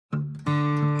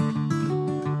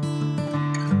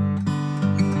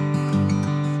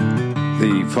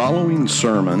The following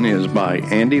sermon is by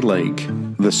Andy Lake,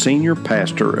 the senior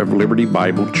pastor of Liberty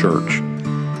Bible Church.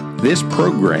 This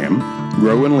program,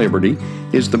 Grow in Liberty,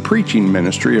 is the preaching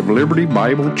ministry of Liberty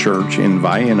Bible Church in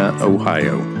Vienna,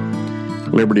 Ohio.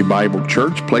 Liberty Bible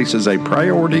Church places a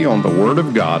priority on the Word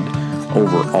of God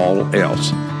over all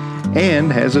else,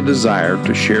 and has a desire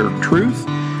to share truth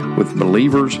with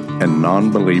believers and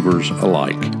non-believers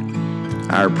alike.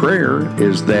 Our prayer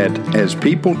is that as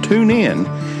people tune in,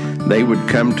 they would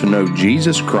come to know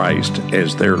Jesus Christ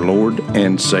as their Lord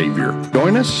and Savior.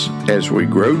 Join us as we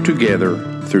grow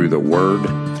together through the Word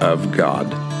of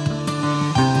God.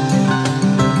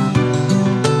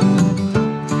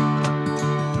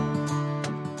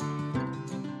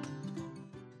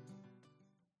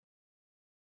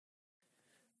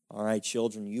 All right,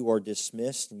 children, you are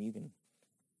dismissed and you can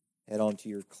head on to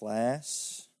your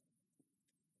class.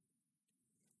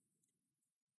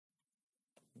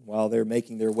 While they're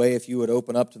making their way, if you would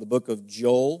open up to the book of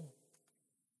Joel,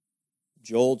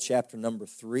 Joel chapter number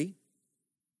 3.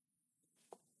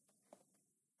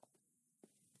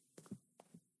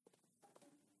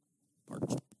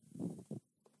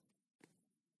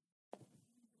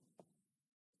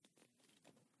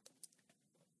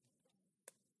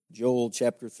 Joel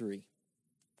chapter 3.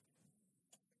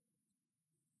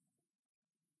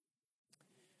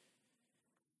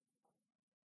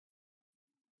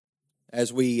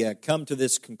 As we come to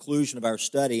this conclusion of our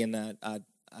study, and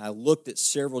I looked at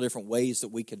several different ways that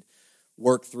we could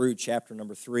work through chapter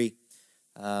number 3.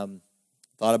 Thought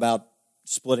about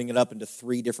splitting it up into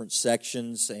 3 different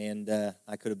sections, and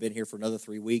I could have been here for another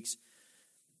 3 weeks.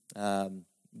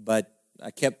 But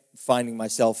I kept finding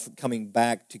myself coming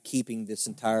back to keeping this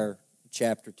entire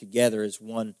chapter together as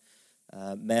one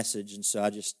message, and so I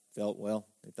just felt, well,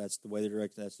 if that's the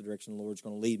direction the Lord's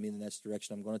going to lead me, then that's the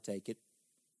direction I'm going to take it.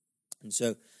 And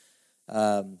so,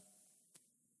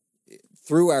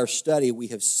 through our study, we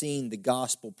have seen the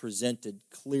gospel presented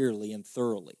clearly and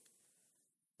thoroughly.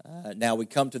 Now we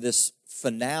come to this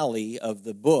finale of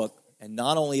the book, and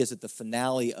not only is it the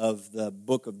finale of the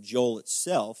book of Joel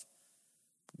itself,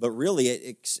 but really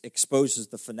it exposes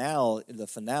the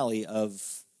finale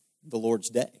of the Lord's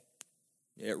day.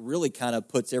 It really kind of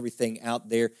puts everything out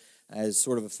there as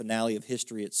sort of a finale of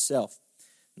history itself.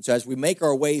 And so as we make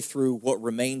our way through what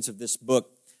remains of this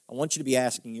book, I want you to be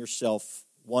asking yourself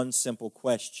one simple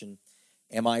question: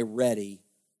 am I ready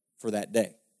for that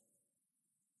day?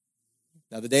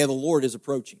 Now, the day of the Lord is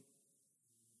approaching.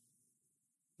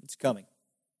 It's coming.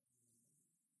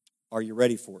 Are you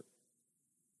ready for it?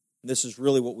 And this is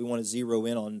really what we want to zero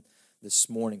in on this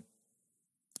morning.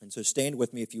 And so stand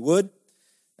with me if you would,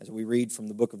 as we read from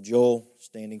the book of Joel,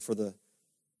 standing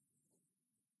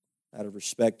out of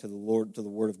respect to the Lord, to the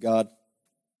Word of God.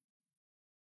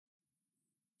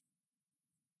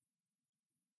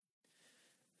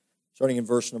 Starting in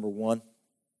verse number 1.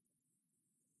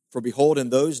 For behold, in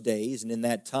those days and in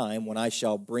that time, when I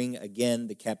shall bring again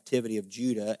the captivity of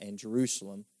Judah and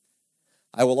Jerusalem,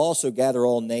 I will also gather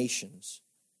all nations,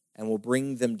 and will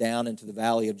bring them down into the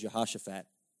valley of Jehoshaphat,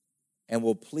 and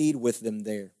will plead with them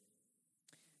there.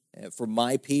 For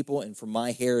my people and for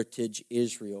my heritage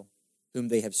Israel, whom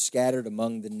they have scattered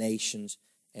among the nations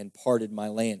and parted my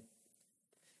land.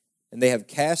 And they have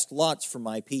cast lots for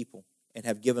my people, and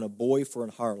have given a boy for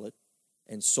an harlot,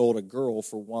 and sold a girl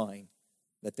for wine,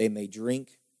 that they may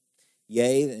drink.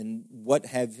 Yea, and what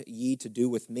have ye to do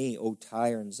with me, O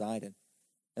Tyre and Zidon,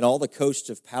 and all the coasts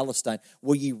of Palestine?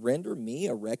 Will ye render me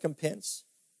a recompense?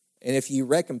 And if ye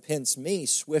recompense me,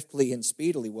 swiftly and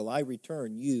speedily will I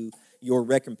return you your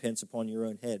recompense upon your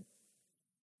own head.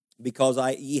 Because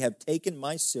ye have taken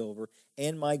my silver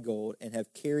and my gold, and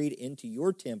have carried into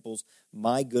your temples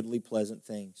my goodly pleasant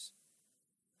things.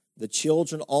 The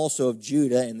children also of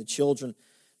Judah and the children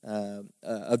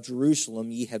of Jerusalem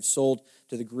ye have sold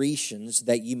to the Grecians,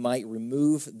 that ye might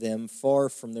remove them far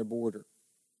from their border.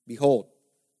 Behold,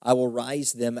 I will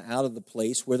rise them out of the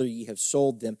place whither ye have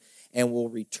sold them, and will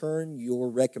return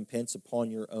your recompense upon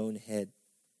your own head.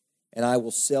 And I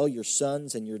will sell your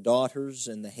sons and your daughters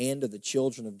in the hand of the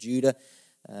children of Judah.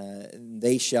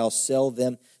 They shall sell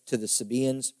them to the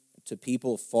Sabaeans, to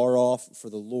people far off, for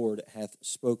the Lord hath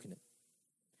spoken it.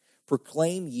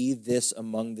 Proclaim ye this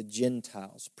among the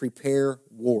Gentiles. Prepare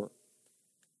war.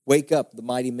 Wake up the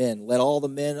mighty men. Let all the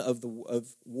men of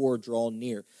war draw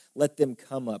near. Let them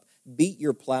come up. Beat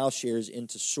your plowshares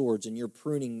into swords, and your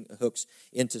pruning hooks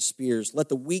into spears. Let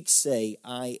the weak say,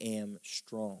 I am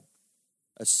strong.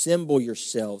 Assemble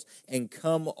yourselves, and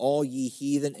come all ye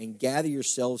heathen, and gather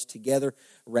yourselves together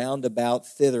round about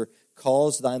thither.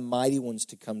 Cause thy mighty ones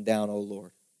to come down, O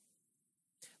Lord.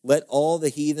 Let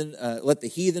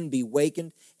the heathen be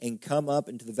wakened and come up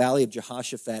into the valley of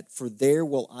Jehoshaphat, for there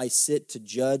will I sit to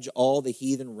judge all the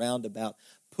heathen round about.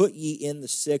 Put ye in the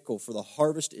sickle, for the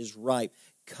harvest is ripe.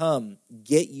 Come,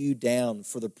 get you down,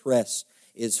 for the press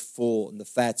is full, and the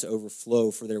fats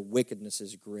overflow, for their wickedness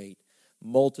is great.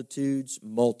 Multitudes,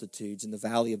 multitudes in the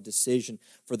valley of decision,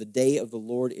 for the day of the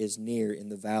Lord is near in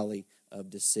the valley of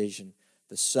decision.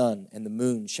 The sun and the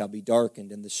moon shall be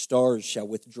darkened, and the stars shall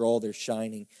withdraw their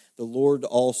shining. The Lord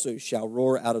also shall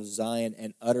roar out of Zion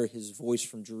and utter his voice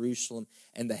from Jerusalem,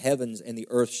 and the heavens and the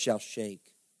earth shall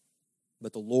shake.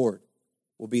 But the Lord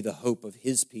will be the hope of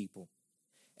his people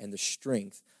and the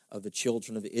strength of the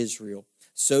children of Israel.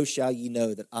 So shall ye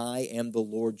know that I am the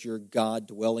Lord your God,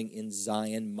 dwelling in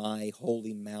Zion, my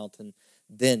holy mountain.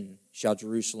 Then shall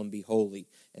Jerusalem be holy,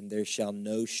 and there shall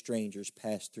no strangers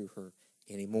pass through her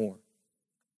any more.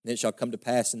 And it shall come to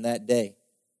pass in that day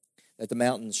that the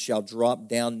mountains shall drop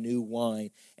down new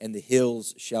wine, and the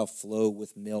hills shall flow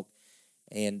with milk,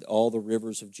 and all the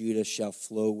rivers of Judah shall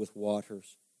flow with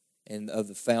waters, and of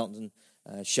the fountain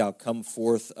shall come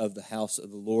forth of the house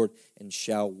of the Lord, and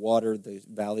shall water the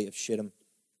valley of Shittim.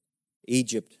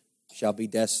 Egypt shall be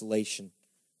desolation,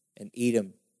 and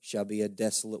Edom shall be a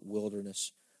desolate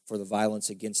wilderness for the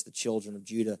violence against the children of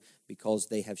Judah, because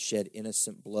they have shed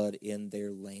innocent blood in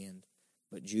their land.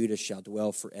 But Judah shall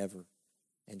dwell forever,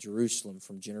 and Jerusalem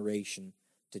from generation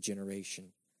to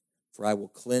generation. For I will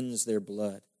cleanse their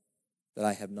blood that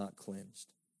I have not cleansed,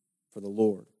 for the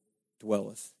Lord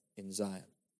dwelleth in Zion.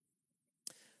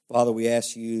 Father, we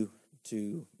ask you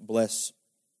to bless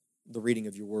the reading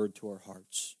of your word to our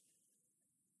hearts.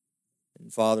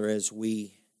 And Father, as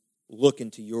we look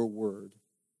into your word,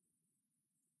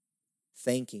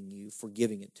 thanking you for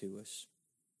giving it to us,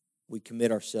 we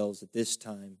commit ourselves at this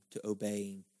time to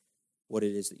obeying what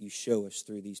it is that you show us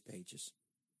through these pages.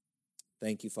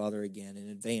 Thank you, Father, again in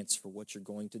advance for what you're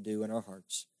going to do in our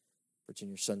hearts. For it's in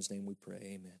your Son's name we pray.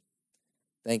 Amen.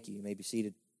 Thank you. You may be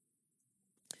seated.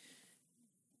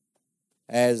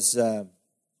 As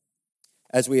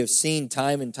we have seen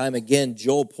time and time again,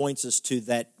 Joel points us to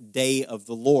that day of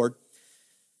the Lord.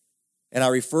 And I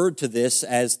referred to this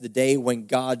as the day when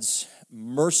God's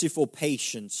merciful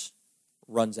patience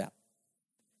runs out.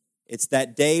 It's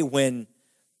that day when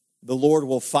the Lord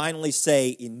will finally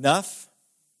say, enough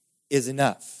is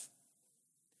enough.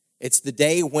 It's the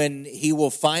day when he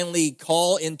will finally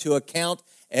call into account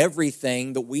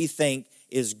everything that we think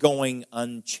is going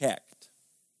unchecked.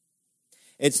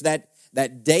 It's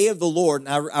that day of the Lord, and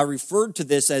I referred to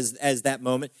this as that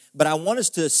moment, but I want us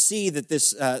to see that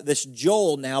this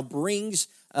Joel now brings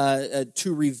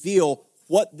to reveal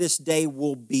what this day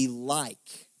will be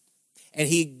like. And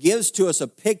he gives to us a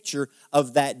picture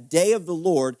of that day of the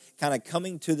Lord kind of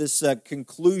coming to this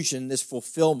conclusion, this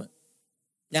fulfillment.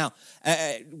 Now,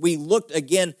 we looked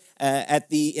again at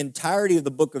the entirety of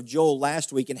the book of Joel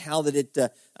last week and how that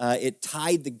it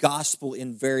tied the gospel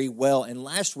in very well. And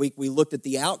last week we looked at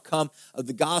the outcome of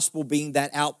the gospel being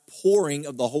that outpouring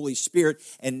of the Holy Spirit.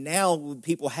 And now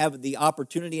people have the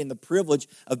opportunity and the privilege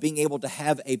of being able to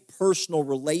have a personal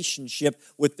relationship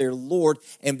with their Lord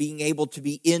and being able to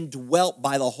be indwelt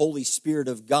by the Holy Spirit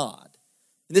of God.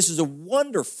 And this is a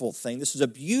wonderful thing. This is a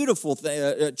beautiful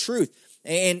truth.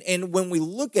 And when we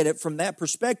look at it from that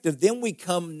perspective, then we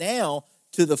come now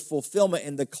to the fulfillment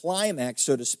and the climax,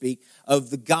 so to speak,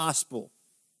 of the gospel.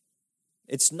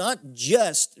 It's not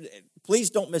just,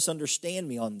 please don't misunderstand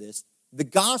me on this, the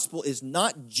gospel is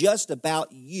not just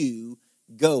about you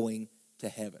going to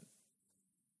heaven.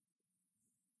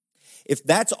 If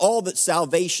that's all that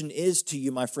salvation is to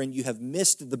you, my friend, you have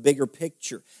missed the bigger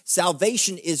picture.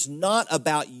 Salvation is not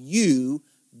about you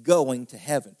going to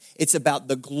heaven. It's about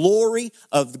the glory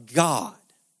of God.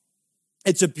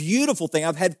 It's a beautiful thing.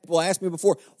 I've had people ask me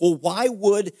before, well, why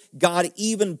would God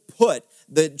even put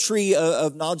the tree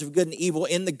of knowledge of good and evil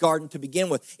in the garden to begin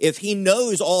with? If he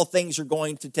knows all things are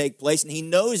going to take place and he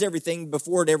knows everything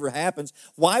before it ever happens,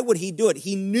 why would he do it?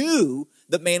 He knew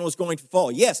that man was going to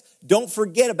fall. Yes, don't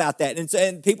forget about that.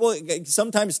 And people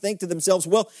sometimes think to themselves,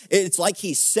 well, it's like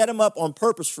he set him up on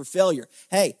purpose for failure.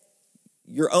 Hey,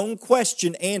 your own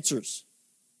question answers.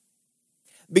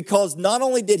 Because not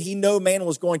only did he know man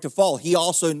was going to fall, he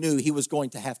also knew he was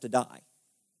going to have to die.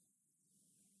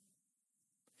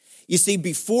 You see,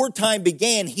 before time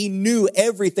began, he knew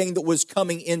everything that was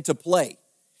coming into play.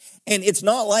 And it's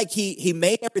not like he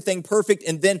made everything perfect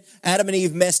and then Adam and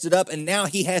Eve messed it up and now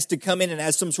he has to come in and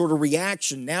has some sort of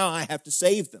reaction. Now I have to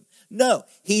save them. No,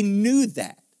 he knew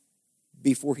that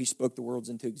before he spoke the worlds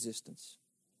into existence.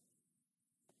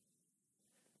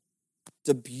 It's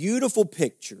a beautiful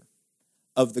picture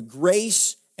of the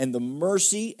grace and the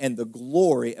mercy and the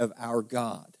glory of our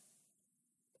God.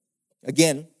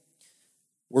 Again,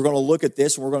 we're going to look at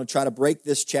this, and we're going to try to break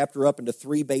this chapter up into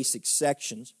three basic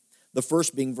sections. The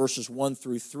first being verses 1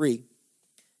 through 3.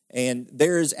 And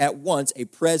there is at once a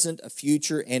present, a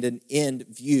future, and an end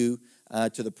view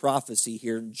to the prophecy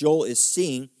here. Joel is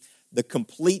seeing the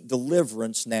complete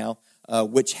deliverance now,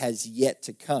 which has yet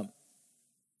to come.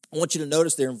 I want you to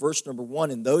notice there in verse number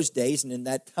 1, in those days and in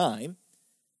that time,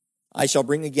 I shall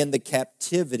bring again the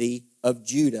captivity of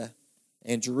Judah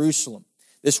and Jerusalem.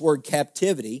 This word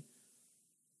captivity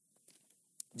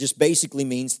just basically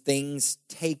means things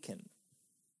taken.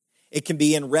 It can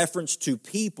be in reference to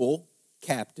people,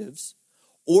 captives,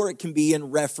 or it can be in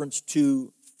reference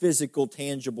to physical,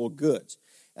 tangible goods.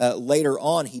 Later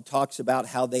on, he talks about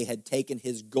how they had taken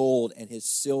his gold and his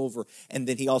silver, and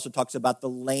then he also talks about the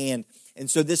land. And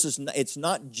so it's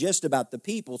not just about the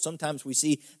people. Sometimes we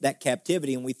see that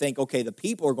captivity and we think, okay, the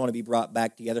people are going to be brought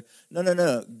back together.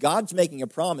 No. God's making a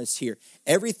promise here.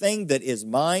 Everything that is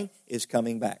mine is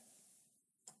coming back.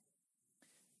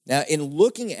 Now, in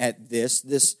looking at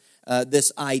this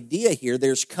idea here,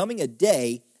 there's coming a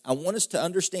day, I want us to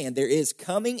understand, there is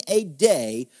coming a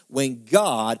day when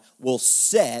God will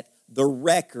set the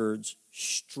records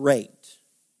straight.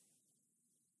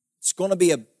 It's going to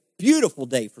be a beautiful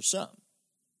day for some.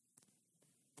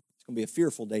 It's going to be a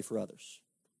fearful day for others.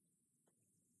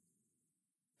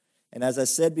 And as I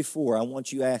said before, I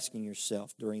want you asking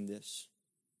yourself during this,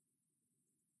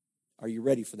 are you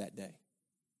ready for that day?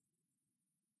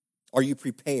 Are you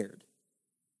prepared?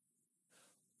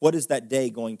 What is that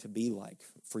day going to be like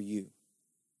for you?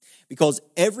 Because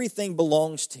everything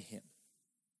belongs to Him.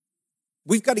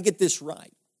 We've got to get this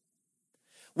right.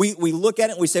 We look at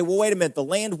it and we say, well, wait a minute, the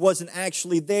land wasn't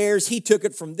actually theirs. He took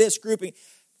it from this group.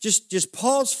 Just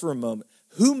pause for a moment.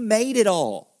 Who made it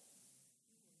all?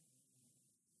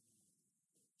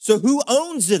 So who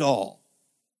owns it all?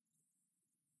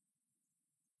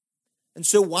 And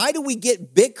so why do we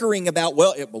get bickering about,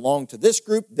 well, it belonged to this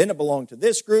group, then it belonged to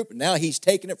this group, and now he's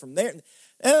taking it from there?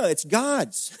 No, it's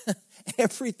God's.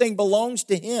 Everything belongs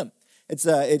to Him. It's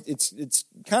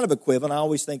kind of equivalent. I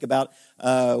always think about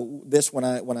this when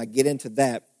I get into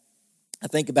that. I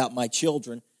think about my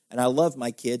children, and I love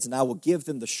my kids, and I will give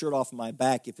them the shirt off my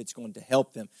back if it's going to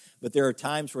help them. But there are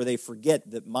times where they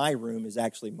forget that my room is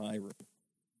actually my room.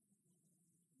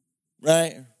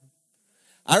 Right?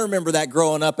 I remember that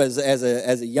growing up as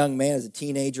a young man, as a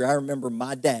teenager. I remember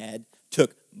my dad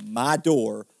took my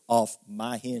door off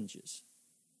my hinges.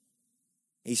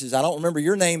 He says, I don't remember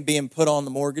your name being put on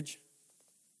the mortgage.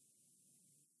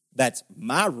 That's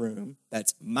my room.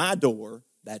 That's my door.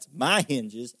 That's my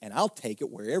hinges. And I'll take it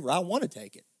wherever I want to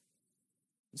take it.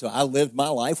 So I lived my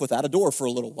life without a door for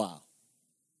a little while.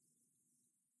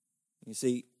 You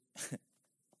see,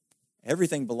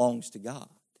 everything belongs to God.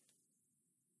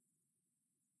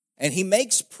 And He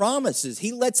makes promises.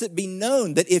 He lets it be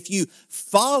known that if you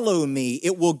follow me,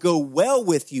 it will go well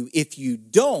with you. If you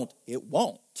don't, it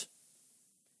won't.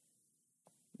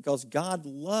 Because God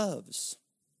loves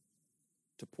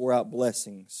to pour out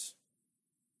blessings.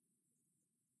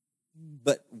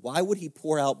 But why would He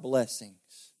pour out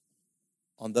blessings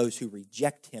on those who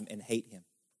reject Him and hate Him?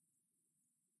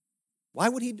 Why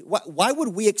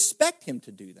would we expect Him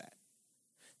to do that?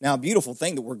 Now, a beautiful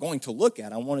thing that we're going to look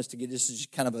at, I want us to get, this is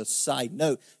just kind of a side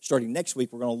note. Starting next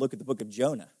week, we're going to look at the book of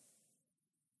Jonah,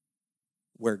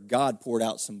 where God poured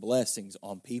out some blessings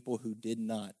on people who did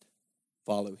not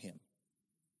follow Him.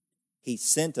 He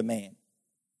sent a man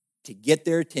to get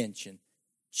their attention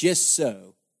just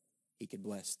so He could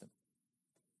bless them.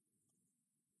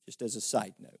 Just as a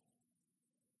side note.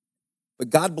 But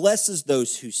God blesses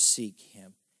those who seek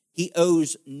Him. He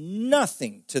owes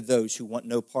nothing to those who want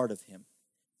no part of Him.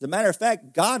 As a matter of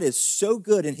fact, God is so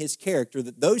good in His character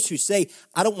that those who say,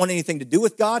 I don't want anything to do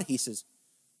with God, He says,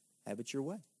 have it your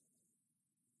way.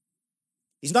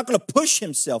 He's not going to push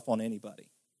Himself on anybody.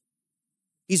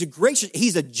 He's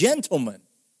a gentleman.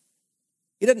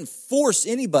 He doesn't force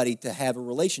anybody to have a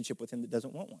relationship with Him that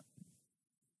doesn't want one.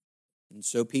 And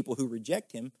so people who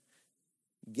reject Him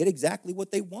get exactly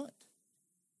what they want.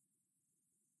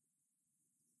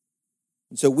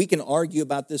 And so we can argue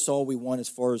about this all we want as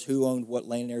far as who owned what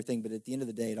land and everything, but at the end of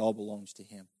the day, it all belongs to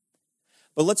Him.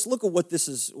 But let's look at what this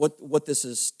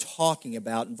is talking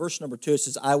about. In verse number 2, it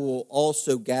says, I will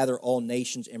also gather all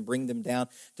nations and bring them down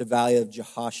to the valley of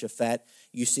Jehoshaphat.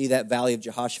 You see that valley of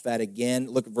Jehoshaphat again.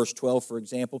 Look at verse 12, for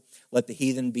example. Let the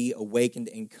heathen be awakened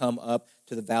and come up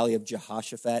to the valley of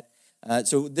Jehoshaphat.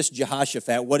 So this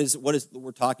Jehoshaphat, what is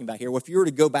we're talking about here? Well, if you were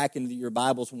to go back into your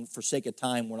Bibles, for sake of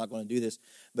time, we're not going to do this,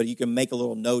 but you can make a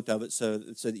little note of it so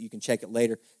that you can check it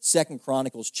later. 2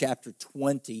 Chronicles chapter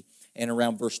 20 and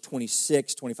around verse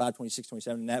 26, 25, 26,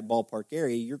 27, in that ballpark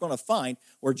area, you're going to find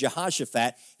where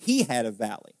Jehoshaphat, he had a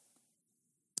valley.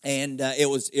 And it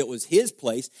was his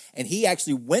place, and he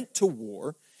actually went to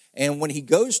war. And when he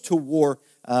goes to war,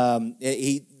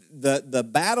 the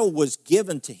battle was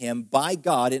given to him by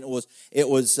God, and it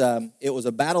was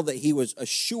a battle that he was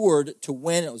assured to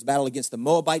win. It was a battle against the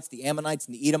Moabites, the Ammonites,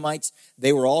 and the Edomites.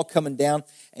 They were all coming down,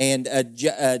 and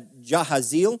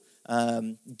Jahaziel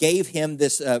gave him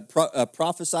this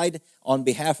prophesied on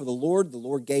behalf of the Lord. The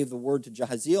Lord gave the word to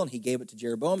Jahaziel, and he gave it to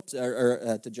Jeroboam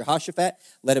or to Jehoshaphat.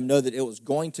 Let him know that it was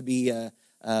going to be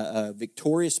a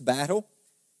victorious battle.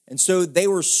 And so they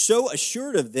were so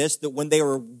assured of this that when they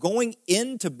were going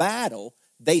into battle,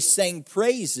 they sang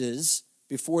praises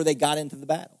before they got into the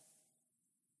battle.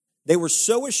 They were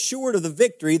so assured of the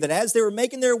victory that as they were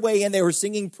making their way in, they were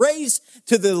singing praise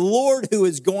to the Lord who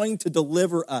is going to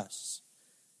deliver us.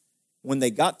 When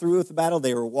they got through with the battle,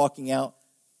 they were walking out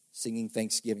singing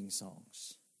thanksgiving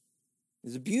songs. It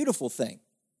was a beautiful thing.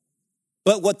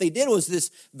 But what they did was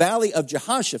this valley of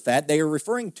Jehoshaphat, they are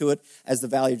referring to it as the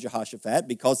valley of Jehoshaphat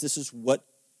because this is what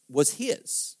was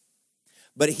his.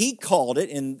 But he called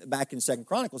it, back in 2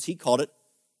 Chronicles, he called it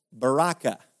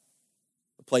Barakah,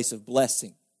 a place of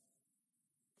blessing.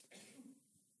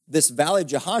 This valley of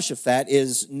Jehoshaphat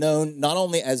is known not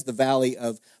only as the valley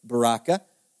of Barakah,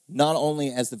 not only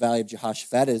as the valley of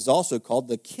Jehoshaphat, it is also called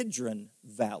the Kidron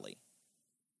Valley.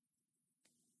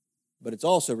 But it's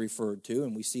also referred to,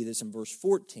 and we see this in verse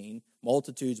 14,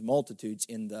 multitudes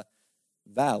in the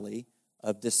valley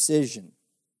of decision.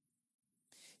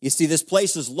 You see, this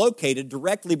place is located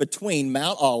directly between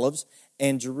Mount Olives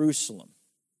and Jerusalem.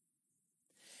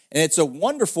 And it's a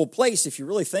wonderful place if you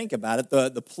really think about it,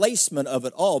 the placement of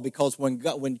it all, because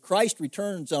when Christ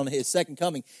returns on his second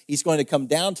coming, he's going to come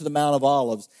down to the Mount of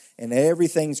Olives, and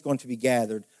everything's going to be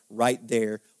gathered right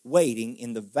there, waiting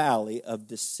in the valley of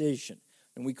decision.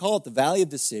 And we call it the Valley of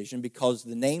Decision because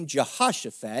the name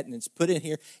Jehoshaphat, and it's put in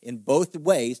here in both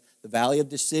ways, the Valley of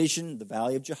Decision, the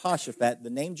Valley of Jehoshaphat, the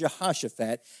name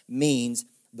Jehoshaphat means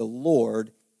the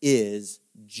Lord is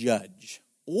judge,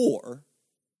 or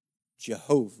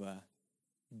Jehovah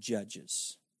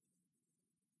judges.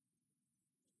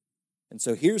 And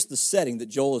so here's the setting that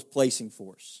Joel is placing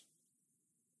for us.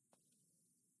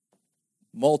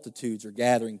 Multitudes are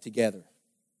gathering together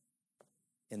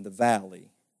in the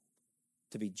valley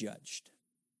to be judged.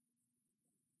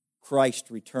 Christ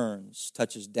returns,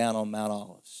 touches down on Mount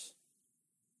Olives,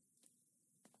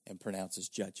 and pronounces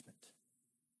judgment.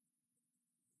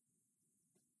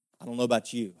 I don't know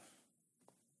about you,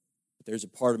 but there's a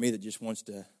part of me that just wants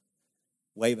to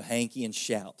wave a hanky and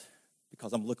shout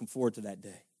because I'm looking forward to that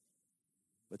day.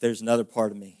 But there's another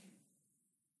part of me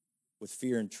with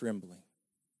fear and trembling.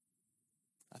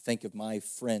 I think of my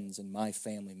friends and my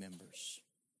family members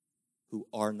who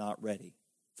are not ready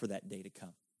for that day to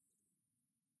come.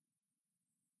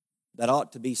 That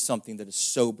ought to be something that is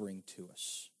sobering to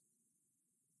us.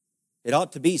 It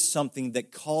ought to be something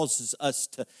that causes us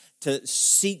to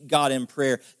seek God in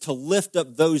prayer, to lift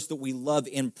up those that we love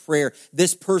in prayer.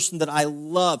 This person that I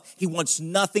love, he wants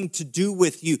nothing to do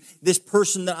with you. This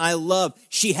person that I love,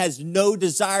 she has no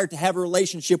desire to have a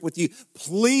relationship with you.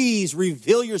 Please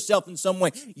reveal yourself in some way.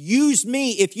 Use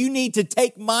me if you need to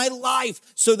take my life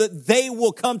so that they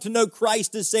will come to know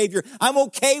Christ as Savior. I'm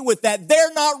okay with that.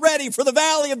 They're not ready for the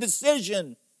valley of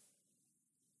decision.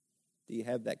 Do you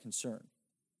have that concern?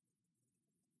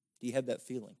 Do you have that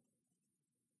feeling?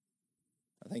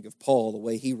 I think of Paul, the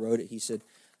way he wrote it. He said,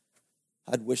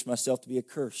 I'd wish myself to be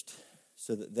accursed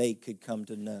so that they could come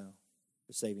to know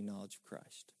the saving knowledge of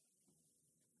Christ.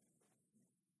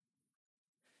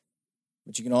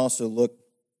 But you can also look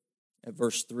at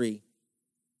verse 3.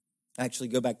 Actually,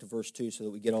 go back to verse 2 so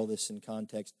that we get all this in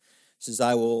context. It says,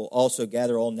 I will also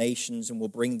gather all nations and will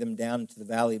bring them down into the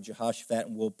valley of Jehoshaphat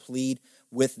and will plead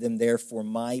with them there for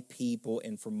my people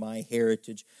and for my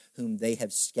heritage, whom they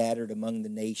have scattered among the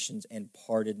nations and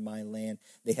parted my land.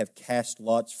 They have cast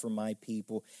lots for my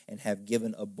people and have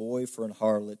given a boy for an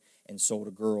harlot and sold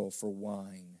a girl for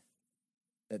wine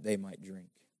that they might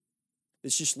drink.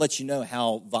 This just lets you know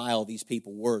how vile these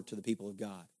people were to the people of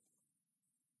God.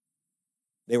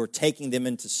 They were taking them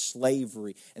into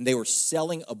slavery, and they were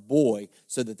selling a boy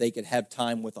so that they could have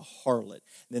time with a harlot.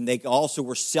 Then they also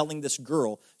were selling this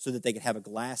girl so that they could have a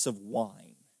glass of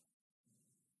wine.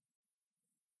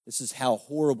 This is how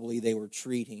horribly they were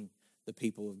treating the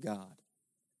people of God.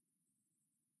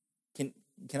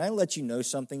 can I let you know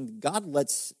something? God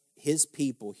lets his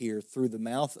people here through the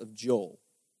mouth of Joel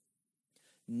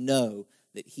know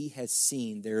that he has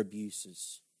seen their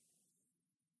abuses.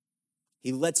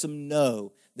 He lets them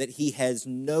know that he has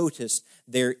noticed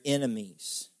their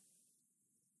enemies.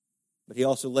 But he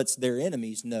also lets their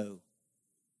enemies know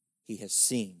he has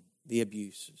seen the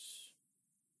abuses.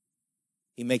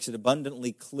 He makes it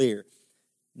abundantly clear.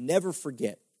 Never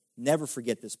forget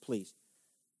this, please,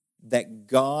 that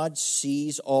God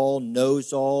sees all,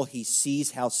 knows all. He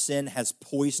sees how sin has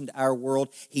poisoned our world.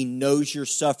 He knows your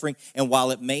suffering. And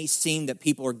while it may seem that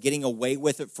people are getting away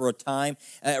with it for a time,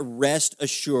 rest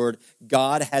assured,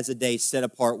 God has a day set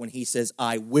apart when he says,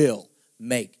 I will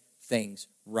make things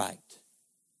right.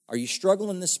 Are you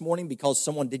struggling this morning because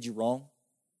someone did you wrong?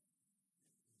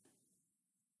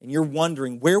 And you're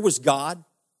wondering, where was God?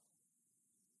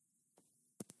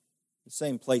 The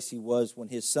same place he was when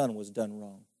his son was done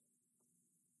wrong.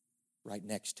 Right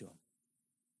next to him.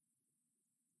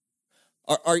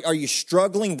 Are you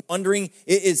struggling, wondering,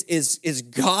 is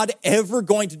God ever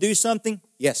going to do something?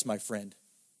 Yes, my friend.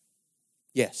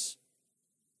 Yes.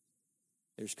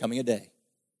 There's coming a day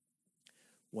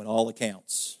when all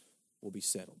accounts will be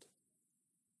settled.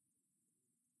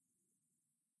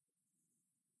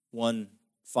 One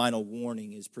final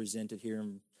warning is presented here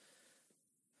in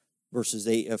verses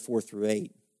 4 through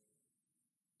 8.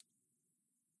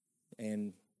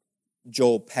 And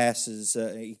Joel passes,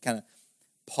 he kind of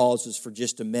pauses for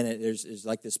just a minute. There's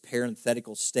like this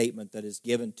parenthetical statement that is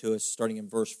given to us starting in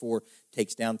verse 4,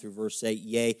 takes down through verse 8.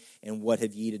 Yea, and what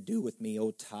have ye to do with me, O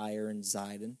Tyre and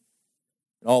Zidon,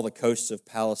 and all the coasts of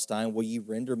Palestine? Will ye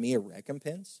render me a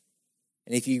recompense?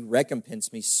 And if ye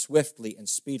recompense me swiftly and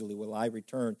speedily, will I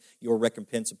return your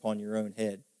recompense upon your own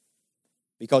head?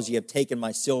 Because ye have taken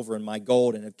my silver and my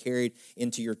gold, and have carried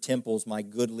into your temples my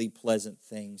goodly pleasant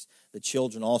things. The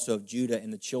children also of Judah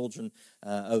and the children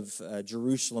of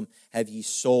Jerusalem have ye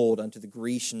sold unto the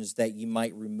Grecians, that ye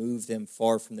might remove them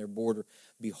far from their border.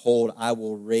 Behold, I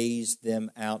will raise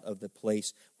them out of the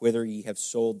place whither ye have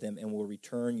sold them, and will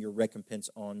return your recompense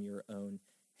on your own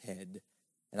head.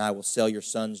 And I will sell your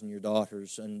sons and your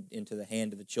daughters into the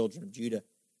hand of the children of Judah,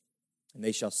 and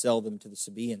they shall sell them to the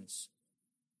Sabaeans,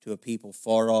 to a people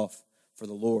far off, for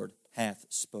the Lord hath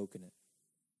spoken it.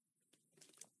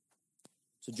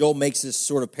 So Joel makes this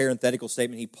sort of parenthetical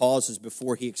statement. He pauses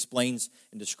before he explains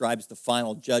and describes the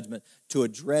final judgment to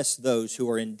address those who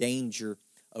are in danger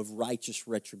of righteous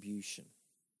retribution.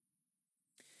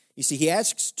 You see, he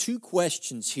asks two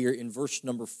questions here in verse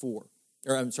number 4.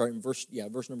 Verse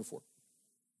number 4.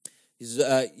 He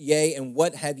says, Yea, and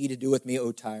what have ye to do with me,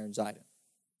 O Tyre and Zidon,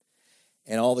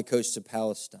 and all the coasts of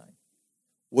Palestine?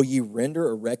 Will ye render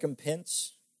a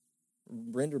recompense?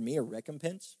 Render me a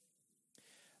recompense?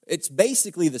 It's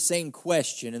basically the same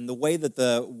question, and the way that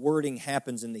the wording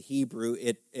happens in the Hebrew,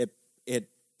 it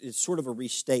is sort of a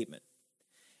restatement.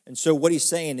 And so what he's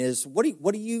saying is, what do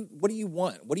you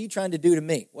want? What are you trying to do to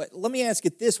me? Let me ask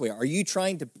it this way: are you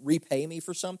trying to repay me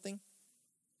for something?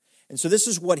 And so this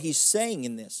is what he's saying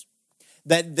in this.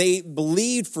 That they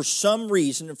believed for some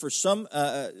reason, and for some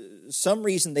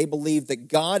reason they believed that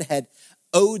God had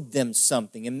owed them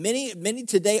something. And many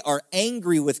today are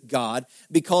angry with God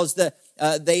because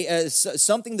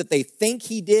something that they think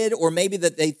he did, or maybe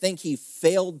that they think he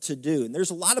failed to do. And there's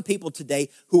a lot of people today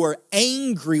who are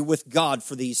angry with God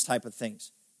for these type of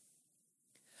things.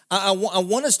 I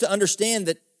want us to understand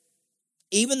that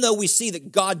even though we see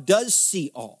that God does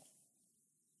see all,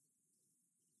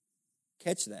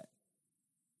 catch that,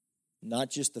 not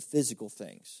just the physical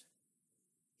things,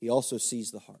 he also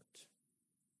sees the heart.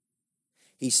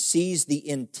 He sees the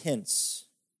intents.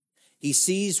 He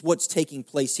sees what's taking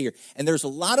place here. And there's a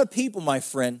lot of people, my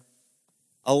friend,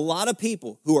 a lot of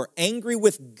people who are angry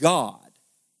with God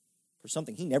for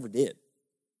something he never did.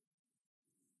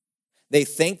 They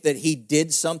think that he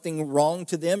did something wrong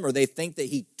to them, or they think that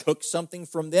he took something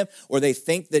from them, or they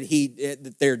think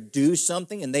that they're due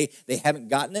something and they haven't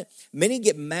gotten it. Many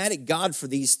get mad at God for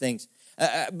these things.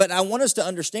 But I want us to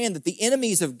understand that the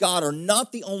enemies of God are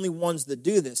not the only ones that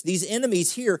do this. These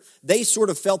enemies here, they sort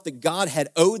of felt that God had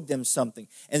owed them something.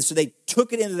 And so they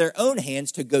took it into their own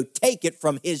hands to go take it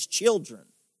from his children.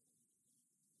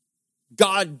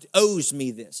 God owes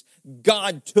me this.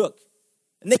 God took.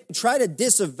 And they can try to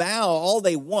disavow all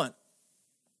they want.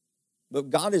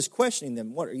 But God is questioning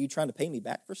them. What, are you trying to pay me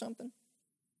back for something? Are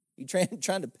you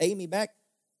trying to pay me back?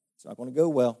 It's not going to go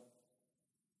well.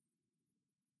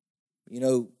 You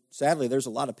know, sadly, there's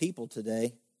a lot of people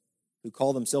today who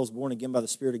call themselves born again by the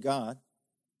Spirit of God.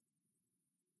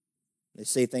 They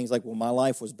say things like, well, my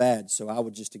life was bad, so I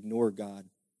would just ignore God.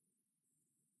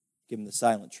 Give him the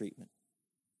silent treatment.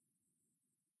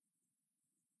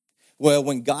 well,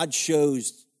 when God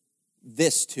shows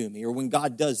this to me, or when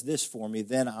God does this for me,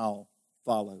 then I'll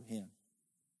follow him.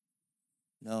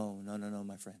 No,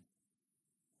 my friend.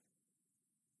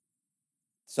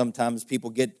 Sometimes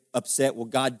people get upset, well,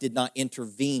 God did not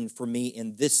intervene for me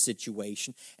in this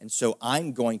situation, and so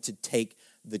I'm going to take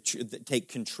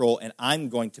control, and I'm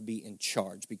going to be in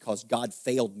charge because God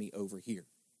failed me over here.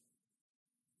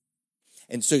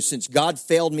 And so since God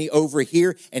failed me over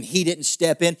here and he didn't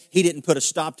step in, he didn't put a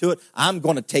stop to it, I'm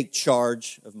going to take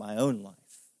charge of my own life.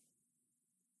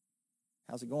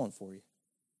 How's it going for you?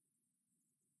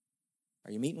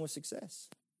 Are you meeting with success?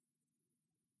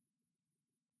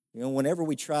 You know, whenever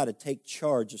we try to take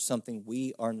charge of something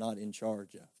we are not in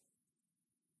charge of,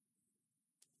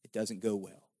 it doesn't go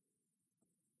well.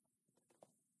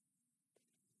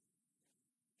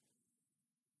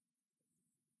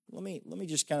 Let me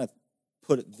just kind of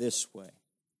put it this way.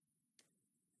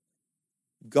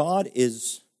 God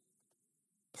is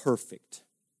perfect.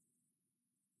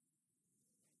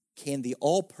 Can the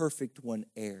all-perfect one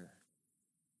err?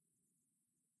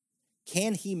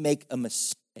 Can he make a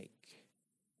mistake?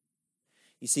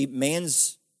 You see,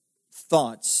 man's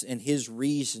thoughts and his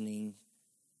reasoning,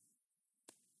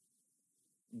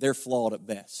 they're flawed at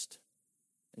best.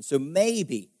 And so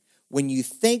maybe when you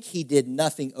think he did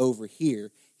nothing over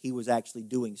here, he was actually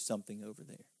doing something over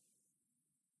there.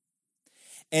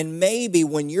 And maybe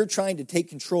when you're trying to take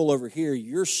control over here,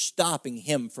 you're stopping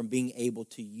him from being able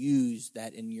to use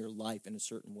that in your life in a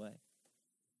certain way.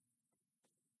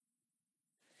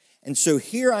 And so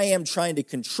here I am trying to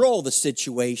control the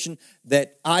situation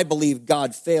that I believe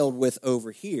God failed with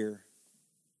over here.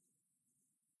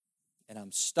 And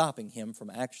I'm stopping him from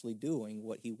actually doing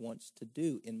what he wants to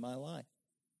do in my life.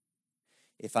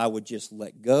 If I would just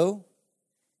let go,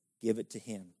 give it to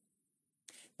him.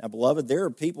 Now, beloved, there are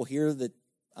people here that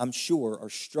I'm sure are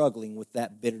struggling with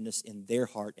that bitterness in their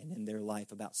heart and in their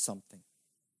life about something.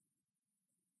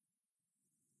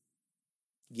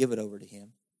 Give it over to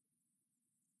him.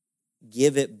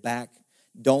 Give it back.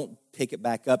 Don't pick it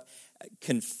back up.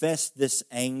 Confess this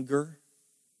anger.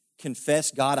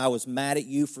 Confess, God, I was mad at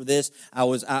you for this.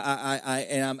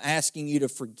 And I'm asking you to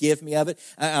forgive me of it.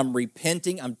 I'm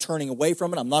repenting. I'm turning away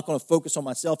from it. I'm not going to focus on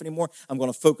myself anymore. I'm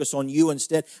going to focus on you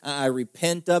instead. I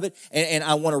repent of it, and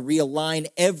I want to realign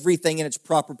everything in its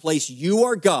proper place. You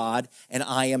are God, and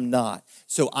I am not.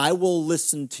 So I will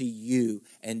listen to you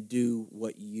and do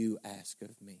what you ask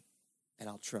of me, and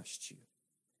I'll trust you.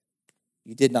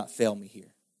 You did not fail me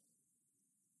here.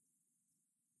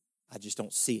 I just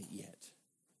don't see it yet.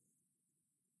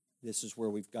 This is where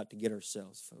we've got to get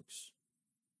ourselves, folks.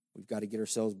 We've got to get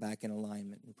ourselves back in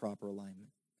alignment, in proper alignment.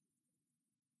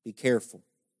 Be careful.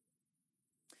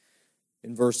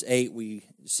 In verse 8, we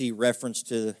see reference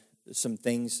to some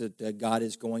things that God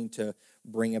is going to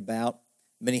bring about.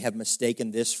 Many have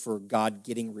mistaken this for God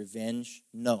getting revenge.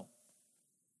 No.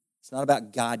 It's not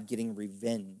about God getting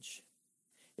revenge.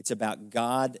 It's about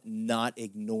God not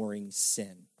ignoring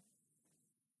sin.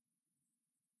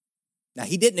 Now,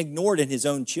 he didn't ignore it in his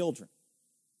own children.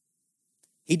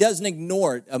 He doesn't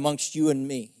ignore it amongst you and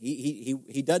me.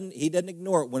 He doesn't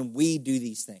ignore it when we do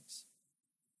these things.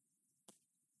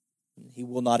 He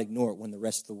will not ignore it when the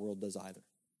rest of the world does either.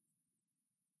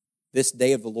 This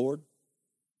day of the Lord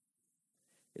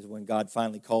is when God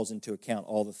finally calls into account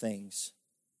all the things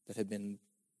that have been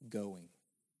going.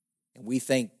 And we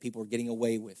think people are getting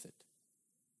away with it.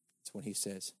 It's when he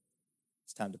says,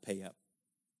 it's time to pay up.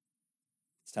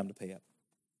 It's time to pay up.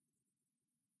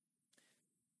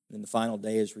 And then the final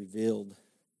day is revealed,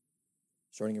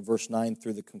 starting in verse 9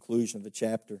 through the conclusion of the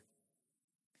chapter. It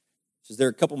says there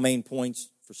are a couple main points.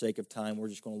 For sake of time, we're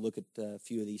just going to look at a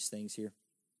few of these things here.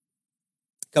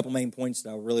 A couple main points that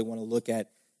I really want to look at.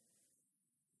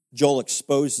 Joel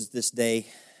exposes this day.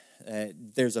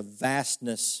 There's a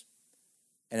vastness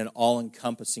and an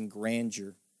all-encompassing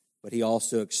grandeur, but he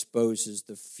also exposes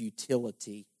the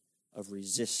futility of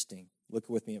resisting. Look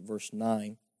with me at verse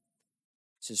 9. It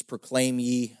says, proclaim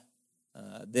ye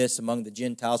this among the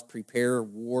Gentiles, prepare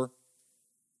war.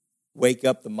 Wake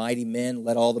up the mighty men,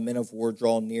 let all the men of war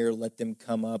draw near, let them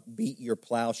come up. Beat your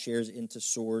plowshares into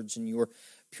swords and your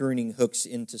pruning hooks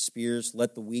into spears.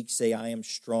 Let the weak say, I am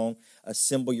strong.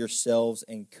 Assemble yourselves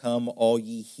and come, all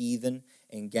ye heathen,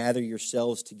 and gather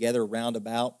yourselves together round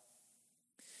about.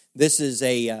 This is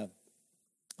a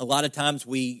lot of times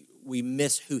we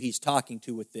miss who he's talking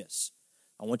to with this.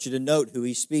 I want you to note who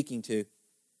he's speaking to.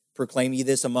 Proclaim ye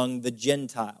this among the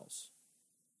Gentiles.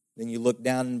 Then you look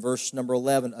down in verse number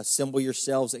 11. Assemble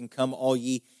yourselves and come all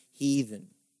ye heathen.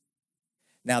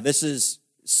 Now this is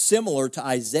similar to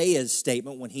Isaiah's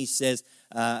statement when he says,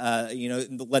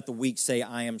 let the weak say,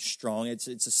 I am strong. It's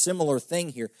a similar thing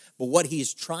here. But what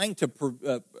he's trying to put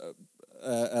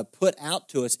out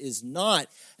to us is not,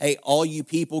 hey, all you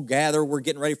people gather, we're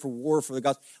getting ready for war for the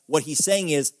gospel. What he's saying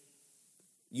is,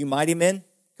 you mighty men,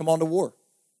 come on to war.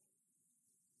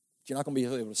 You're not going to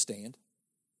be able to stand.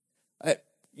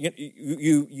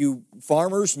 You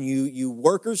farmers and you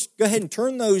workers, go ahead and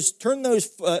turn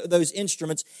those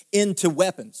instruments into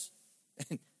weapons.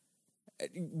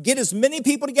 Get as many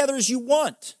people together as you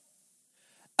want.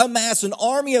 Amass an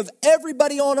army of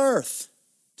everybody on earth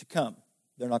to come.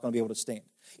 They're not going to be able to stand.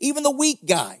 Even the weak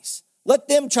guys, let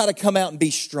them try to come out and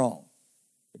be strong.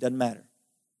 It doesn't matter.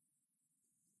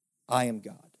 I am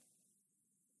God,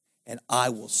 and I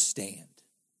will stand.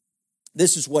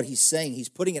 This is what he's saying. He's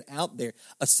putting it out there.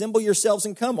 Assemble yourselves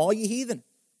and come, all ye heathen.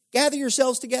 Gather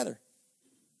yourselves together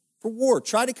for war.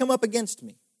 Try to come up against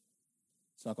me.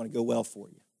 It's not going to go well for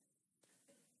you.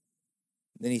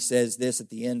 Then he says this at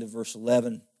the end of verse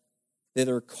 11,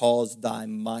 thither cause thy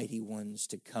mighty ones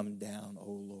to come down,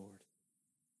 O Lord.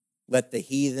 Let the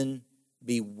heathen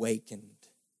be wakened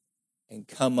and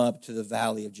come up to the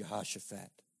valley of Jehoshaphat,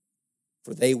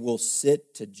 for they will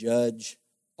sit to judge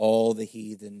all the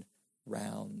heathen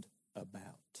round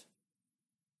about.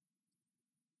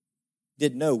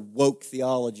 Didn't know woke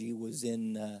theology was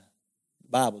in the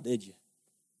Bible, did you?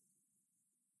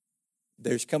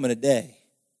 There's coming a day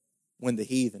when the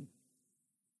heathen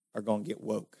are going to get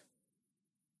woke.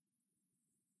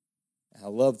 I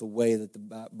love the way that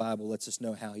the Bible lets us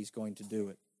know how he's going to do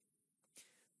it.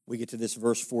 We get to this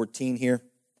verse 14 here.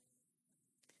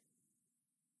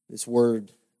 This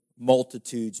word,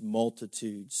 multitudes.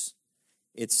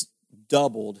 It's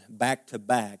doubled back to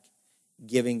back,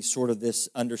 giving sort of this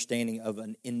understanding of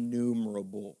an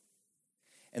innumerable.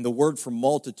 And the word for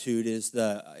multitude is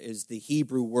the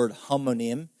Hebrew word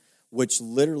homonym, which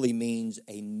literally means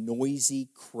a noisy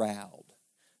crowd.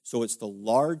 So it's the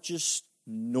largest,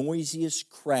 noisiest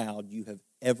crowd you have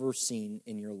ever seen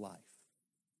in your life.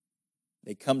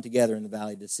 They come together in the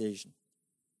Valley of Decision.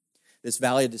 This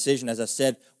Valley of Decision, as I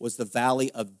said, was the Valley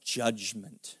of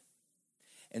Judgment.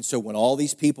 And so when all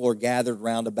these people are gathered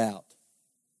round about,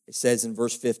 it says in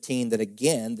verse 15 that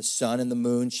again the sun and the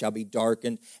moon shall be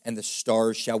darkened and the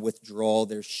stars shall withdraw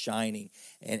their shining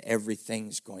and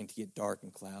everything's going to get dark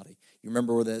and cloudy. You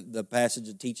remember the passage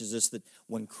that teaches us that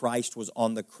when Christ was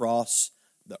on the cross,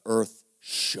 the earth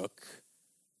shook,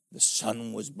 the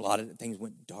sun was blotted, and things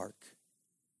went dark.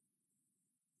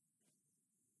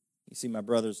 You see, my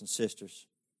brothers and sisters,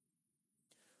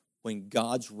 when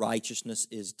God's righteousness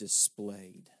is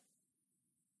displayed,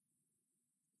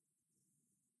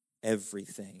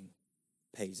 everything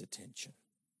pays attention.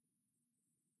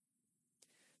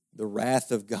 The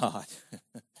wrath of God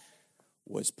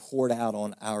was poured out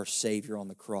on our Savior on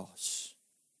the cross.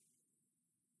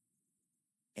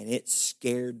 And it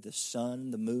scared the sun,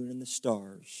 the moon, and the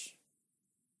stars.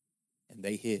 And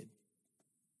they hid.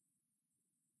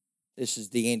 This is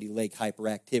the Andy Lake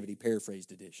Hyperactivity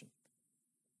Paraphrased Edition.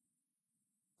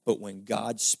 But when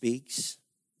God speaks,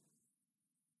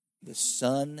 the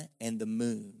sun and the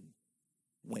moon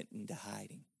went into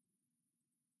hiding.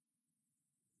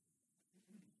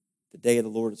 The day of the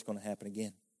Lord is going to happen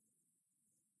again.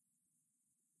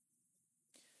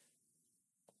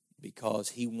 Because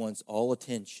he wants all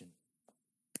attention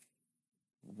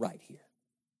right here.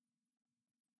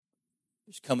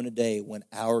 There's coming a day when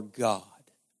our God,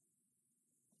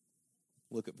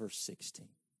 look at verse 16.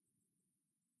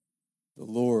 The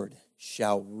Lord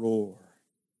shall roar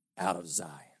out of Zion.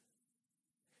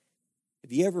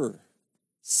 Have you ever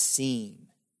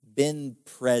been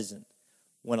present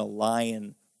when a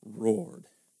lion roared?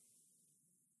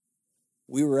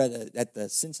 We were at the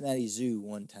Cincinnati Zoo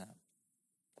one time.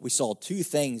 We saw two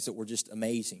things that were just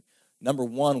amazing. Number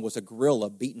one was a gorilla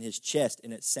beating his chest,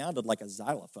 and it sounded like a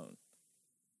xylophone.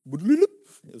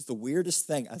 It was the weirdest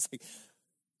thing. I was like,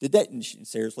 did that? And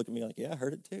Sarah's looking at me like, yeah, I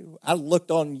heard it too. I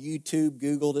looked on YouTube,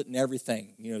 Googled it, and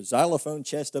everything. Xylophone,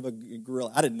 chest of a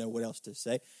gorilla. I didn't know what else to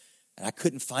say. And I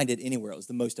couldn't find it anywhere. It was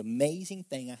the most amazing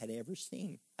thing I had ever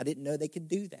seen. I didn't know they could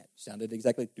do that. It sounded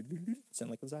exactly,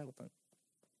 sounded like a xylophone.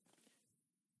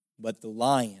 But the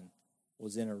lion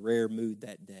was in a rare mood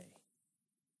that day.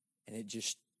 And it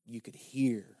just, you could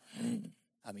hear,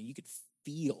 you could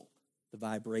feel the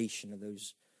vibration of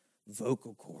those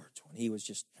vocal cords when he was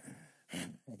just,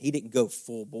 and he didn't go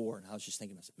full bore. And I was just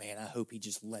thinking, man, I hope he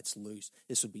just lets loose.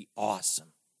 This would be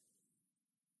awesome.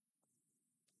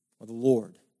 Well, the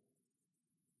Lord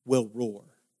will roar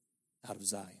out of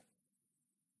Zion.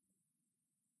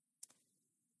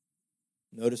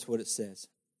 Notice what it says.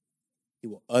 He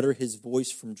will utter his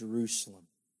voice from Jerusalem,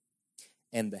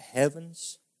 and the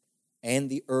heavens and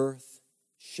the earth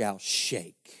shall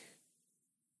shake.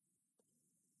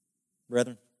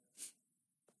 Brethren,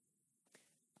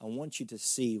 I want you to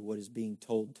see what is being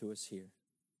told to us here.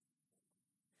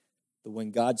 That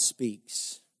when God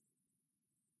speaks,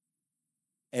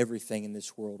 everything in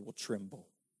this world will tremble.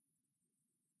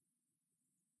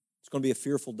 It's going to be a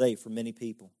fearful day for many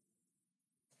people.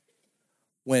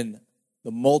 When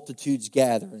the multitudes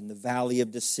gather in the valley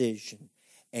of decision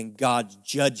and God's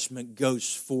judgment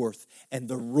goes forth and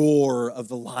the roar of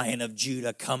the Lion of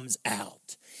Judah comes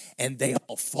out and they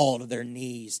all fall to their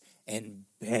knees and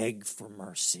beg for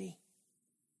mercy.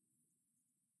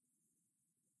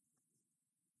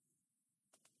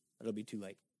 It'll be too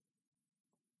late.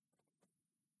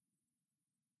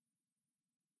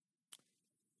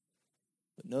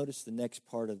 But notice the next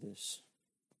part of this.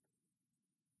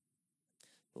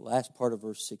 The last part of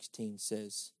verse 16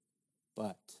 says,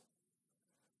 but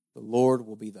the Lord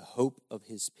will be the hope of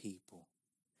his people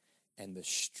and the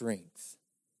strength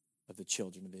of the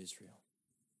children of Israel.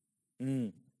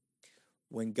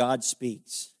 When God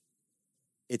speaks,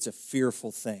 it's a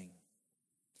fearful thing.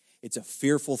 It's a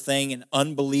fearful thing, and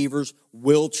unbelievers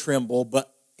will tremble,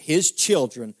 but his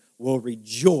children will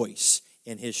rejoice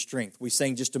in his strength. We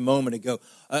sang just a moment ago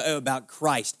about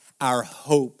Christ, our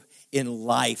hope in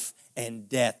life and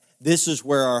death. This is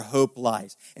where our hope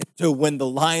lies. And so when the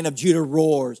Lion of Judah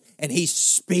roars and he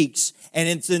speaks, and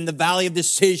it's in the valley of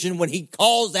decision, when he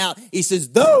calls out, he says,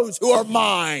 those who are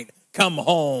mine, come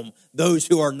home. Those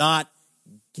who are not,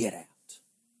 get out.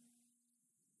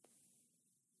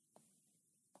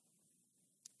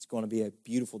 It's going to be a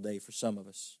beautiful day for some of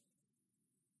us.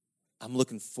 I'm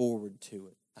looking forward to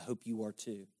it. I hope you are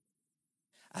too.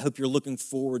 I hope you're looking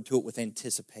forward to it with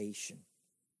anticipation.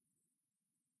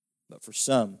 But for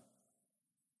some,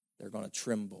 they're going to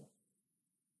tremble.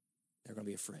 They're going to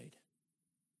be afraid.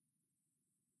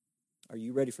 Are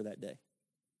you ready for that day?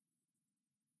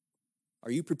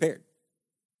 Are you prepared?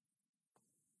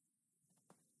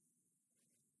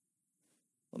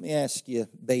 Let me ask you,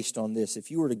 based on this, if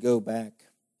you were to go back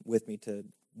with me to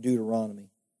Deuteronomy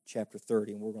chapter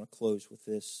 30, and we're going to close with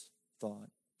this thought.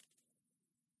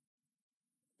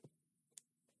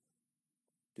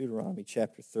 Deuteronomy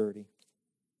chapter 30.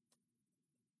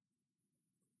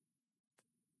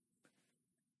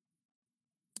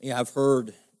 Yeah, I've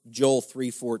heard Joel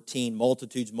 3:14,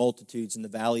 multitudes, multitudes in the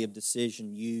valley of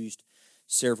decision used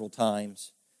several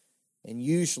times. And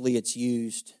usually it's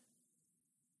used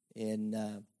in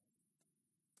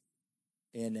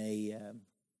a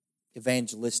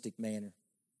evangelistic manner.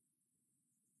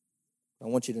 I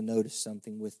want you to notice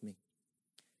something with me.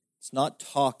 It's not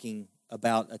talking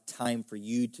about a time for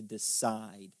you to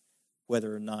decide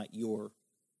whether or not you're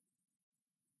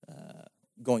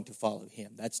going to follow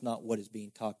him. That's not what is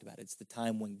being talked about. It's the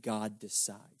time when God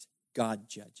decides. God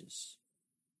judges.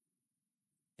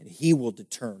 And he will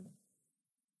determine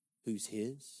who's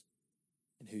his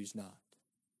and who's not.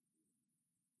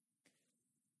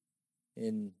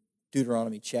 In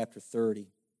Deuteronomy chapter 30,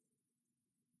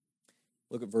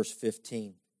 look at verse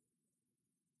 15.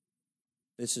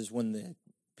 This is when the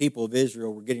people of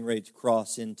Israel were getting ready to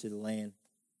cross into the land.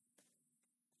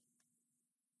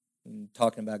 And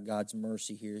talking about God's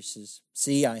mercy here, it says,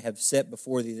 see, I have set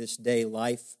before thee this day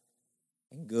life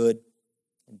and good,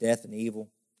 and death and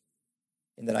evil,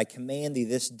 and that I command thee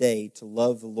this day to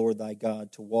love the Lord thy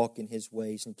God, to walk in his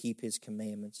ways and keep his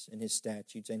commandments and his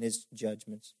statutes and his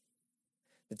judgments,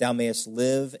 that thou mayest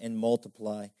live and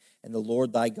multiply, and the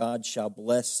Lord thy God shall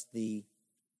bless thee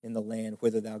in the land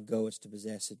whither thou goest to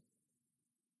possess it.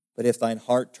 But if thine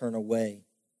heart turn away,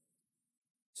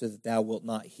 so that thou wilt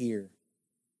not hear,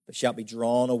 but shalt be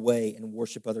drawn away and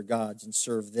worship other gods and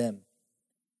serve them,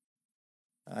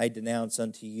 I denounce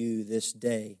unto you this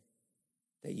day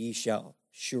that ye shall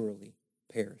surely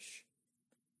perish,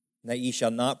 and that ye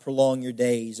shall not prolong your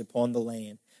days upon the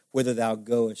land whither thou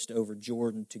goest over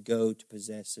Jordan to go to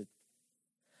possess it.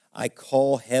 I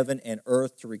call heaven and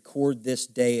earth to record this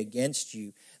day against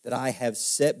you, that I have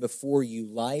set before you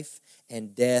life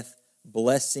and death,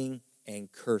 blessing and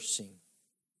cursing.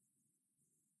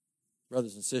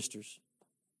 Brothers and sisters,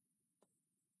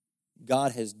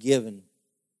 God has given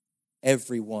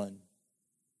everyone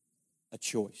a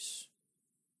choice,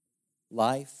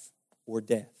 life or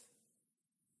death,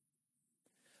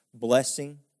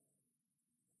 blessing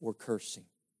or cursing.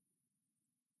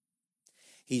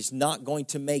 He's not going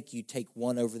to make you take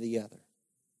one over the other.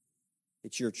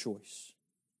 It's your choice.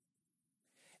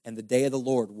 And the day of the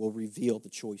Lord will reveal the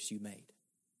choice you made.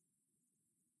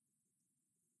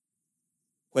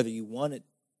 Whether you want it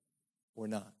or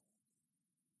not.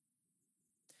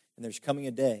 And there's coming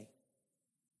a day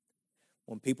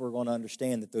when people are going to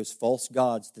understand that those false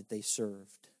gods that they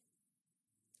served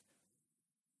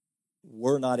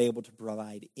were not able to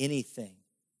provide anything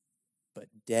but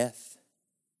death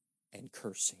and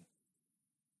cursing.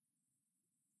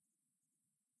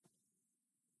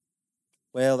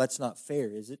 Well, that's not fair,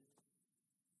 is it?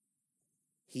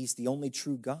 He's the only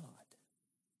true God.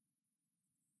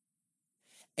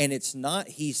 And it's not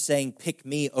he's saying, pick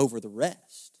me over the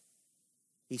rest.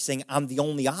 He's saying, I'm the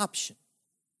only option.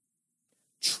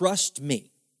 Trust me.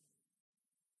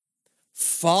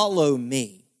 Follow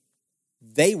me.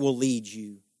 They will lead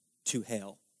you to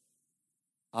hell.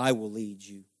 I will lead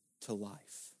you to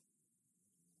life.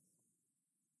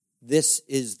 This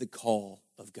is the call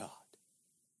of God.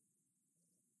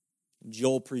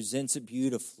 Joel presents it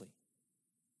beautifully.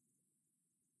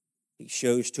 He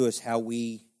shows to us how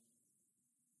we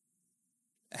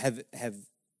have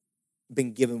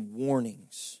been given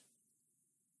warnings.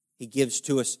 He gives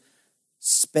to us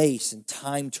space and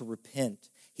time to repent.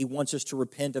 He wants us to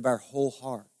repent of our whole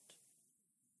heart.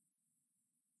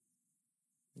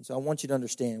 And so I want you to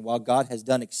understand, while God has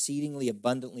done exceedingly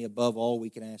abundantly above all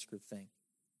we can ask or think,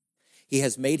 He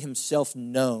has made Himself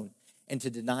known, and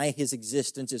to deny His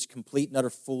existence is complete and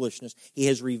utter foolishness. He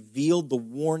has revealed the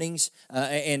warnings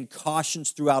and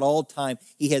cautions throughout all time.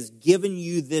 He has given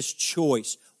you this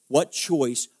choice. What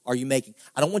choice are you making?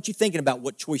 I don't want you thinking about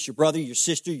what choice your brother, your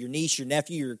sister, your niece, your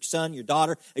nephew, your son, your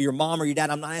daughter, or your mom or your dad.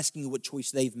 I'm not asking you what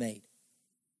choice they've made.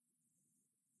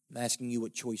 I'm asking you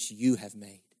what choice you have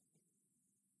made.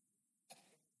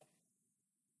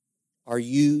 Are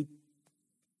you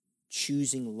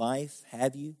choosing life?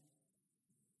 Have you?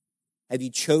 Have you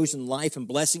chosen life and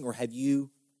blessing, or have you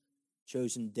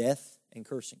chosen death and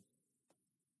cursing?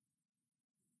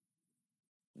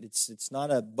 It's not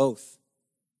a both.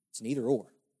 It's an either or.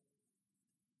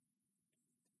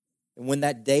 And when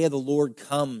that day of the Lord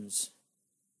comes,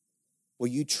 will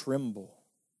you tremble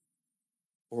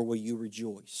or will you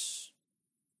rejoice?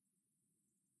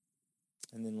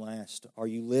 And then last, are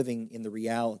you living in the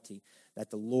reality that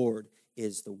the Lord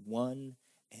is the one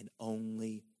and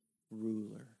only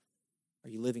ruler? Are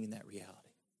you living in that reality?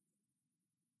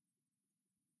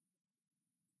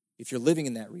 If you're living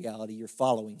in that reality, you're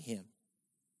following Him.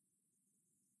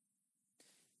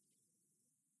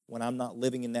 When I'm not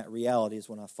living in that reality is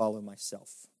when I follow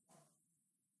myself.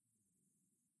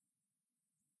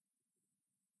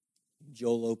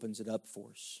 Joel opens it up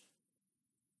for us.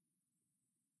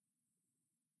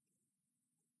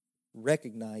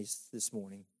 Recognize this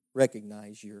morning,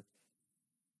 recognize your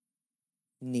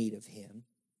need of Him.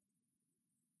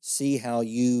 See how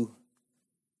you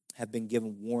have been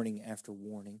given warning after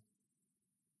warning.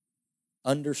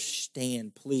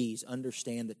 Understand, please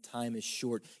understand that time is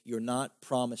short. You're not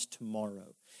promised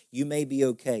tomorrow. You may be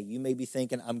okay. You may be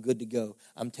thinking, I'm good to go.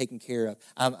 I'm taken care of.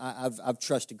 I've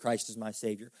trusted Christ as my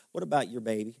Savior. What about your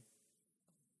baby?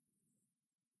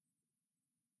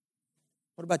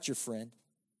 What about your friend?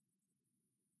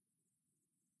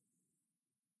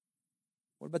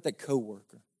 What about that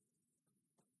coworker?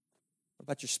 What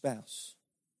about your spouse?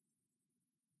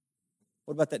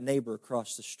 What about that neighbor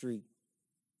across the street?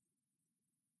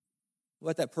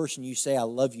 What about that person you say I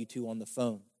love you to on the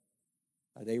phone?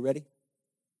 Are they ready?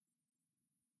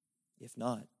 If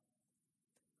not,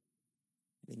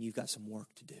 then you've got some work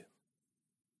to do.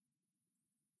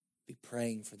 Be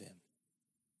praying for them.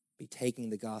 Be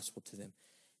taking the gospel to them.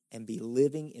 And be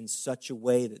living in such a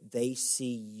way that they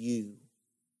see you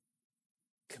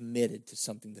committed to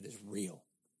something that is real.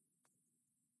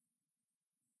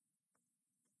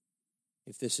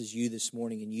 If this is you this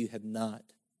morning and you have not,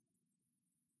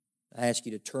 I ask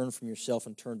you to turn from yourself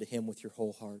and turn to Him with your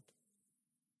whole heart.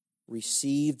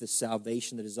 Receive the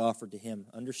salvation that is offered to Him.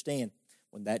 Understand,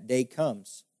 when that day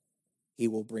comes, He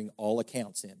will bring all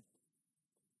accounts in.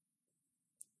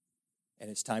 And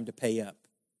it's time to pay up.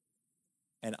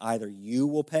 And either you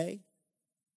will pay,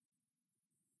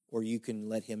 or you can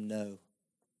let Him know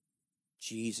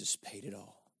Jesus paid it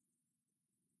all.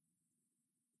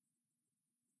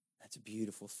 That's a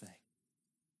beautiful thing.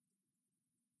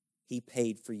 He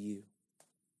paid for you.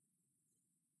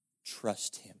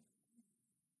 Trust Him.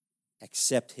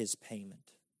 Accept His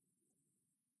payment.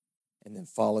 And then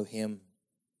follow Him,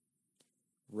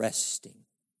 resting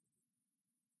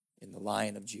in the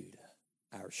Lion of Judah,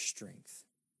 our strength.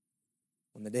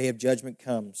 When the day of judgment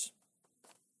comes,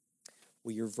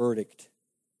 will your verdict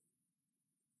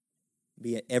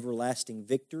be an everlasting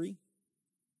victory?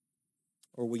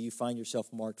 Or will you find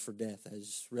yourself marked for death?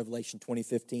 As Revelation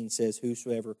 20:15 says,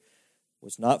 whosoever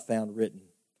was not found written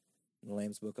in the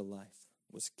Lamb's Book of Life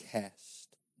was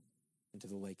cast into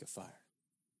the lake of fire.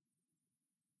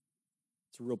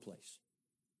 It's a real place.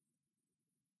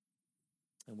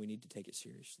 and we need to take it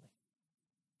seriously.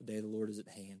 The day of the Lord is at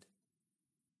hand.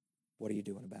 What are you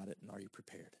doing about it, and are you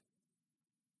prepared?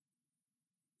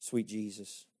 Sweet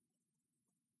Jesus,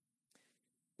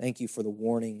 thank you for the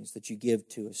warnings that you give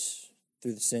to us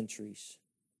through the centuries.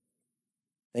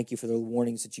 Thank you for the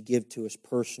warnings that you give to us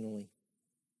personally,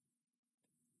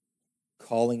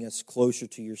 calling us closer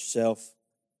to yourself,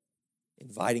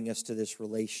 inviting us to this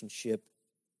relationship.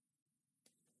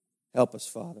 Help us,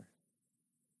 Father,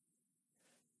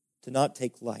 to not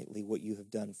take lightly what you have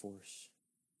done for us.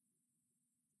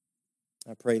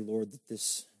 I pray, Lord, that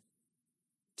this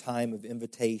time of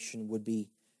invitation would be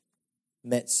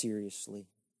met seriously.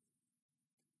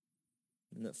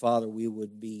 And that, Father, we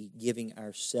would be giving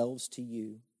ourselves to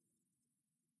you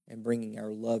and bringing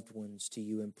our loved ones to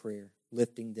you in prayer,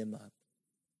 lifting them up,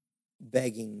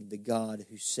 begging the God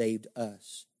who saved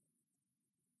us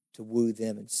to woo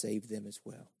them and save them as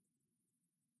well.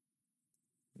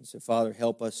 And so, Father,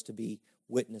 help us to be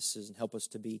witnesses and help us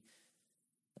to be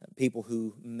people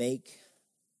who make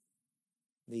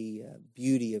the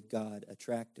beauty of God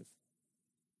attractive,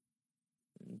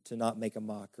 and to not make a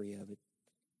mockery of it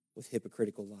with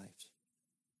hypocritical lives.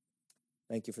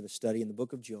 Thank you for the study in the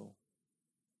book of Joel.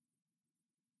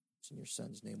 It's in your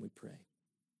Son's name we pray.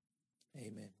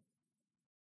 Amen.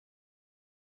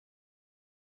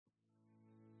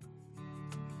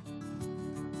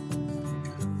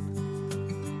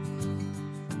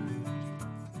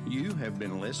 You have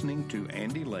been listening to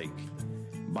Andy Lake,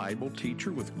 Bible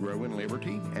teacher with Grow in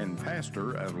Liberty and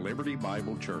pastor of Liberty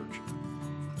Bible Church.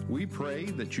 We pray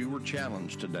that you were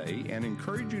challenged today and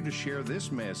encourage you to share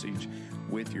this message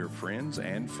with your friends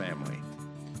and family.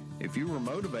 If you were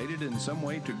motivated in some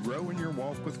way to grow in your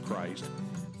walk with Christ,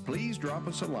 please drop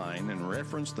us a line and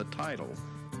reference the title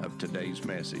of today's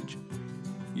message.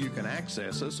 You can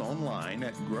access us online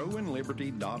at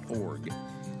growinliberty.org.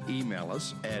 Email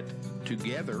us at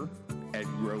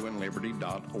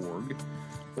together@growinliberty.org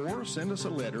or send us a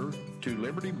letter to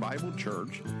Liberty Bible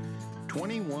Church,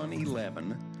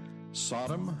 2111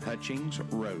 Sodom Hutchings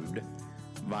Road,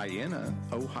 Vienna,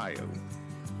 Ohio,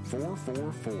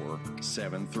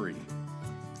 44473.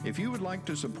 If you would like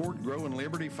to support Grow in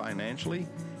Liberty financially,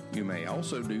 you may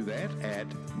also do that at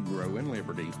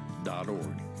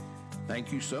growinliberty.org.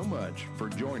 Thank you so much for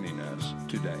joining us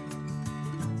today.